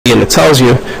and it tells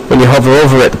you when you hover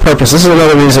over it the purpose. This is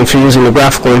another reason for using the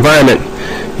graphical environment.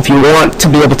 If you want to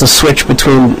be able to switch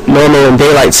between normal and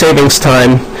daylight savings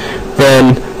time,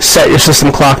 then set your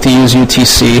system clock to use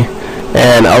UTC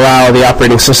and allow the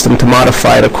operating system to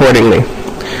modify it accordingly.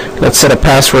 Let's set a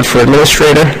password for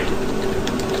administrator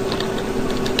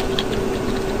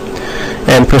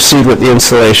and proceed with the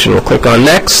installation. We'll click on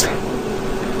next,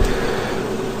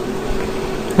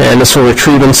 and this will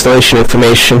retrieve installation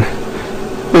information.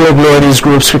 We'll ignore these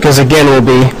groups because again we'll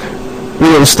be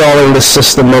reinstalling the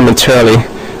system momentarily.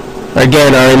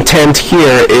 Again, our intent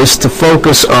here is to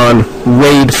focus on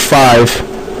Raid-5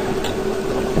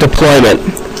 deployment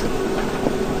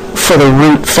for the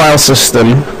root file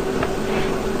system,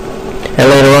 and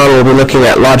later on we'll be looking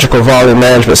at logical volume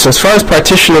management. So as far as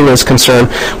partitioning is concerned,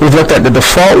 we've looked at the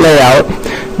default layout,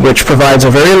 which provides a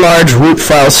very large root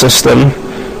file system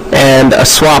and a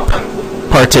swap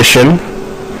partition.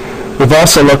 We've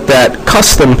also looked at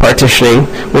custom partitioning,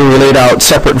 where we laid out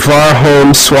separate var,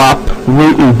 home, swap,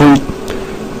 root, and boot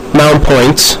mount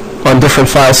points on different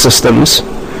file systems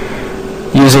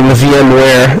using the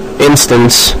VMware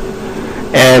instance.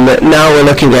 And now we're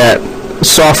looking at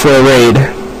software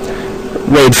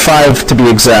Raid-5 to be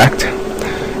exact,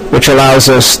 which allows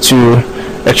us to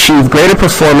achieve greater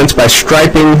performance by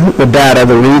striping the data,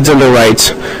 the reads and the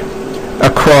writes,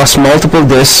 across multiple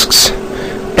disks,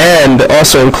 and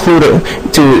also to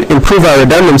improve our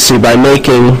redundancy by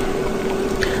making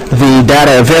the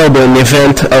data available in the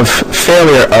event of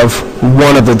failure of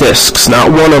one of the disks. Not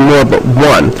one or more, but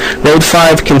one.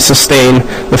 Raid-5 can sustain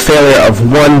the failure of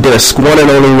one disk, one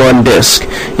and only one disk.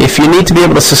 If you need to be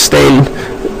able to sustain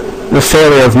the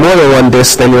failure of more than one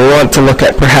disk, then you'll want to look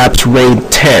at perhaps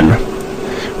Raid-10,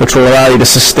 which will allow you to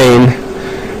sustain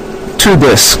two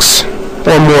disks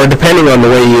or more, depending on the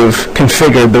way you've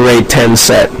configured the Raid-10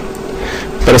 set.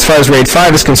 But as far as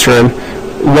Raid-5 is concerned,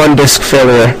 one disk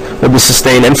failure will be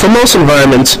sustained. And for most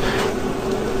environments,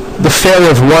 the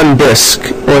failure of one disk,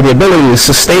 or the ability to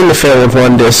sustain the failure of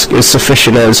one disk, is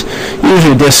sufficient, as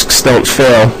usually disks don't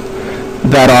fail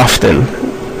that often.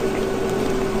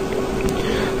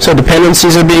 So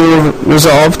dependencies are being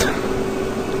resolved,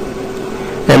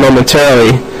 and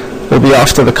momentarily we'll be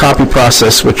off to the copy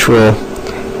process, which will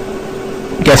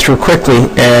get through quickly.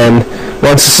 And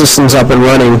once the system's up and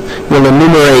running, we'll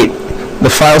enumerate the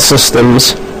file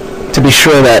systems to be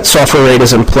sure that software RAID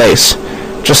is in place.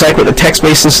 Just like with the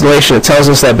text-based installation, it tells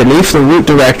us that beneath the root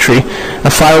directory, a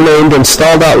file named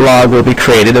install.log will be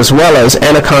created, as well as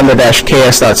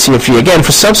anaconda-ks.cfg. Again,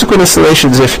 for subsequent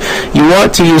installations, if you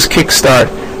want to use Kickstart,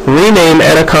 rename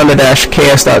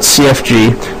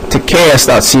anaconda-ks.cfg to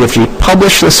ks.cfg.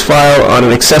 Publish this file on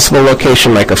an accessible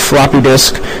location like a floppy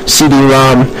disk,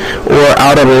 CD-ROM, or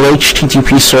out on an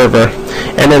HTTP server,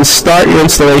 and then start your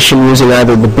installation using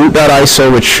either the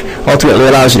boot.iso, which ultimately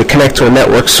allows you to connect to a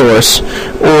network source,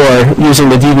 or using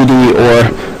the DVD or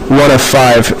one of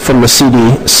 5 from the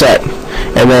CD set,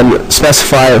 and then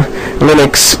specify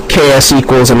Linux ks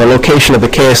equals and the location of the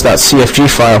ks.cfg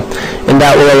file, and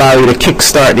that will allow you to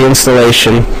kickstart the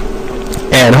installation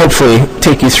and hopefully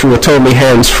take you through a totally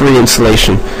hands-free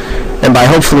installation. And by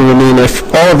hopefully we mean if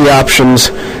all of the options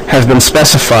have been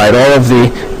specified, all of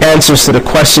the answers to the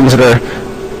questions that are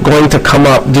going to come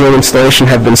up during installation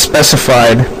have been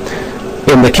specified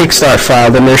in the Kickstart file,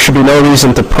 then there should be no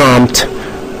reason to prompt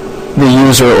the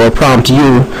user or prompt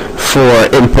you for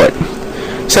input.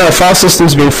 So our file system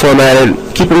is being formatted.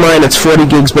 Keep in mind it's 40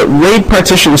 gigs, but RAID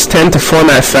partitions tend to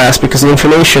format fast because the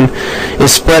information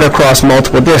is spread across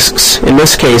multiple disks, in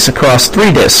this case across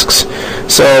 3 disks.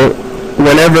 So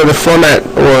whenever the format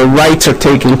or writes are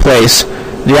taking place,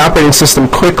 the operating system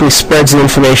quickly spreads the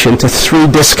information to 3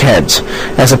 disk heads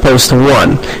as opposed to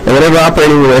 1. And whenever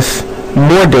operating with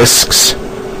more disks,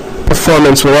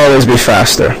 performance will always be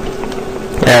faster,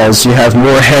 as you have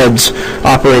more heads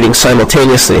operating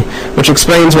simultaneously, which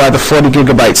explains why the 40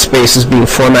 gigabyte space is being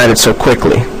formatted so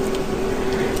quickly.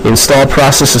 The install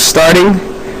process is starting,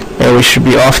 and we should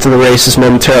be off to the races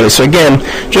momentarily. So again,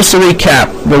 just to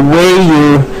recap, the way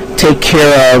you take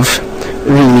care of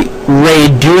the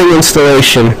RAID during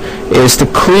installation is to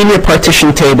clean your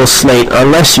partition table slate,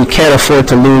 unless you can't afford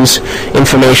to lose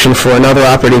information for another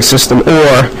operating system,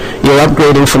 or you're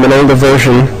upgrading from an older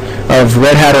version of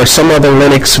Red Hat or some other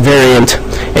Linux variant,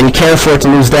 and you can't afford to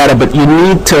lose data, but you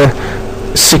need to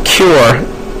secure,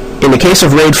 in the case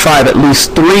of Raid-5, at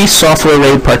least 3 software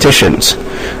RAID partitions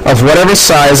of whatever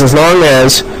size, as long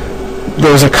as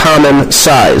there's a common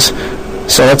size.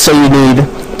 So let's say you need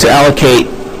to allocate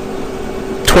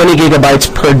 20 gigabytes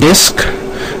per disk,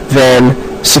 then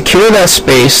Secure that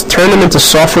space, turn them into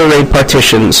software RAID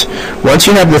partitions. Once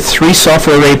you have the 3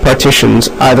 software RAID partitions,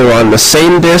 either on the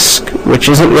same disk, which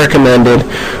isn't recommended,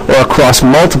 or across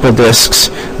multiple disks,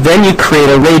 then you create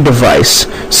a RAID device.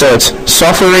 So it's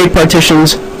software RAID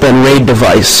partitions, then RAID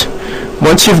device.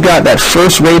 Once you've got that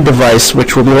first RAID device,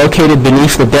 which will be located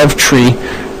beneath the dev tree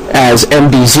as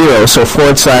MD0, so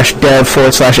 /dev/MD0,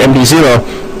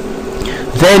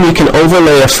 then you can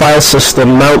overlay a file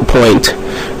system mount point,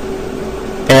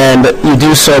 and you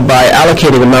do so by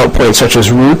allocating a mount point such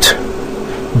as root,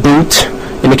 boot.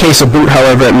 In the case of boot,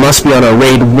 however, it must be on a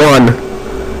RAID 1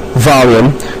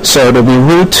 volume, so it'll be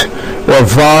root or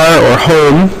var or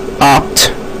home,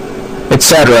 opt,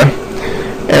 etc.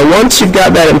 And once you've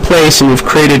got that in place and you've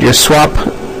created your swap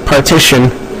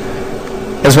partition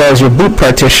as well as your boot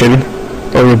partition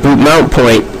or your boot mount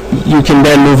point, you can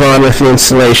then move on with the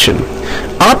installation.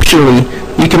 Optionally,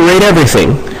 you can RAID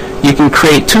everything. You can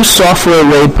create 2 software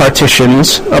RAID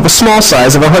partitions of a small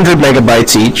size of 100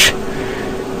 megabytes each,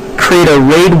 create a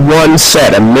RAID 1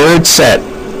 set, a mirrored set,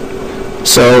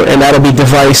 and that'll be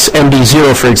device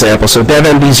MD0, for example. So dev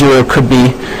MD0 could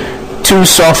be 2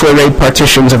 software RAID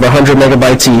partitions of 100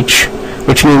 megabytes each,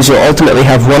 which means you'll ultimately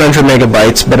have 100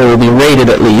 megabytes, but it will be RAIDed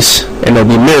at least, and it'll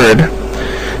be mirrored.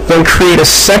 Then create a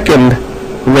second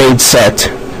RAID set,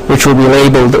 which will be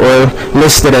labeled or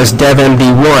listed as dev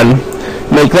MD1,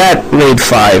 make that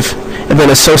Raid-5, and then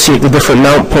associate the different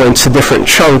mount points to different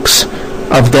chunks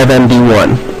of dev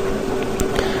MD1.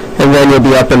 And then you'll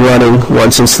be up and running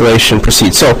once installation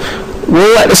proceeds. So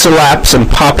we'll let this elapse and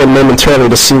pop in momentarily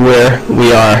to see where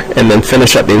we are, and then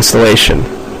finish up the installation.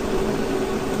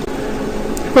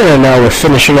 And now we're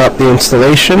finishing up the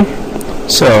installation.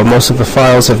 So most of the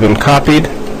files have been copied.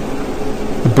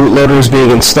 The bootloader is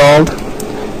being installed.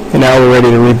 And now we're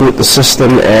ready to reboot the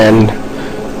system and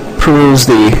peruse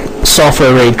the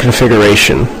software RAID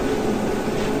configuration.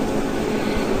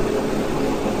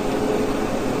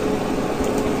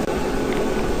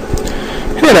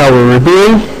 And now we're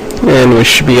rebooting, and we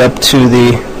should be up to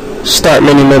the start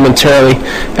menu momentarily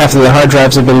after the hard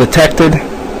drives have been detected.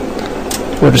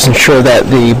 We'll just ensure that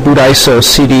the boot ISO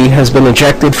CD has been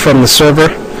ejected from the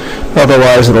server,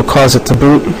 otherwise it'll cause it to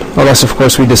boot, unless of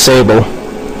course we disable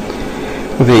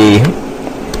the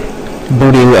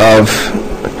booting of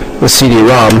the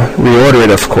CD-ROM. Reorder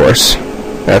it, of course.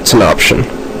 That's an option.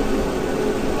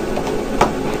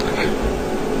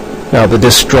 Now the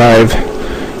disk drive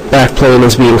backplane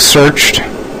is being searched,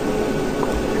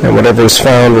 and whatever is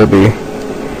found will be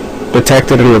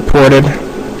detected and reported.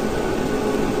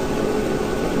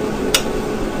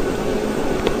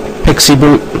 Pixie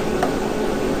boot.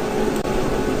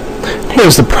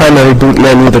 Here's the primary boot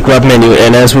menu, the grub menu,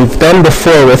 and as we've done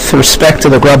before with respect to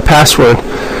the grub password,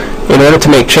 in order to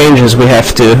make changes we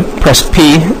have to press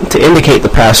P to indicate the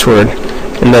password,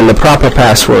 and then the proper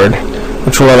password,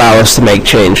 which will allow us to make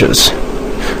changes.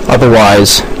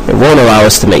 Otherwise, it won't allow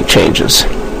us to make changes.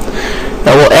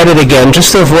 Now we'll edit again,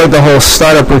 just to avoid the whole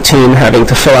startup routine having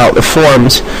to fill out the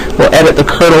forms. We'll edit the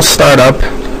kernel startup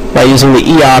by using the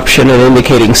E option and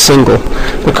indicating single.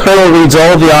 The kernel reads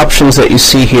all of the options that you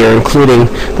see here, including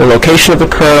the location of the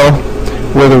kernel,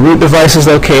 where the root device is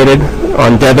located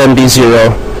on dev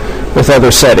MD0, with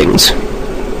other settings.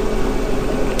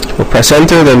 We'll press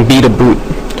enter, then B to boot,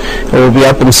 and we'll be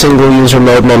up in single user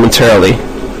mode momentarily.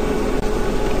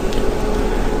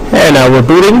 And now we're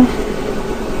booting.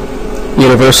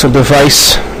 Universal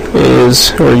device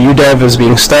or UDEV is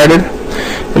being started.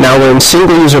 And now we're in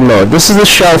single user mode. This is the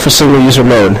shell for single user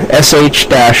mode,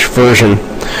 sh-version.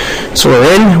 So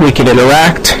we're in, we can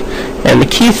interact, and the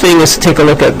key thing is to take a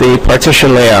look at the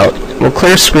partition layout. We'll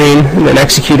clear screen and then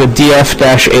execute a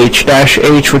df-h.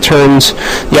 -h returns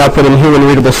the output in human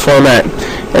readable format.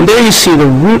 And there you see the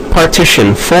root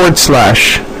partition /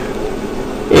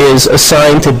 is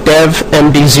assigned to dev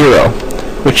MD0,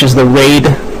 which is the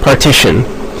RAID partition.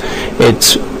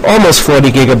 It's almost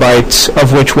 40 gigabytes,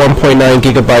 of which 1.9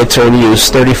 gigabytes are in use.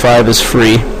 35 is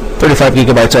free. 35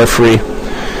 gigabytes are free.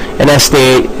 And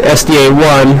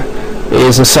SDA1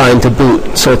 is assigned to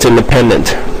boot, so it's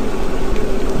independent.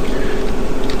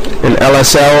 An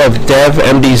LSL of dev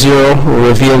MD0 will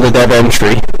reveal the dev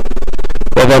entry.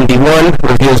 Dev MD1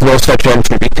 reveals no such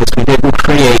entry because we didn't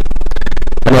create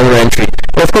another entry.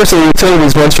 And of course, the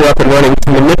utilities, once you're up and running,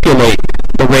 to manipulate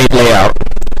the RAID layout.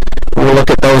 We'll look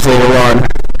at those later on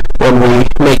when we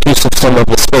make use of some of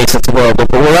the space that's available.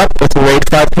 But we're up with the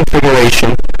Raid-5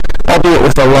 configuration, albeit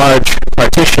with a large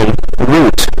partition,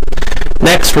 root.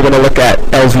 Next, we're going to look at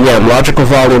LVM, Logical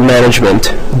Volume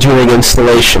Management, during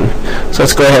installation. So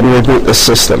let's go ahead and reboot the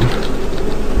system.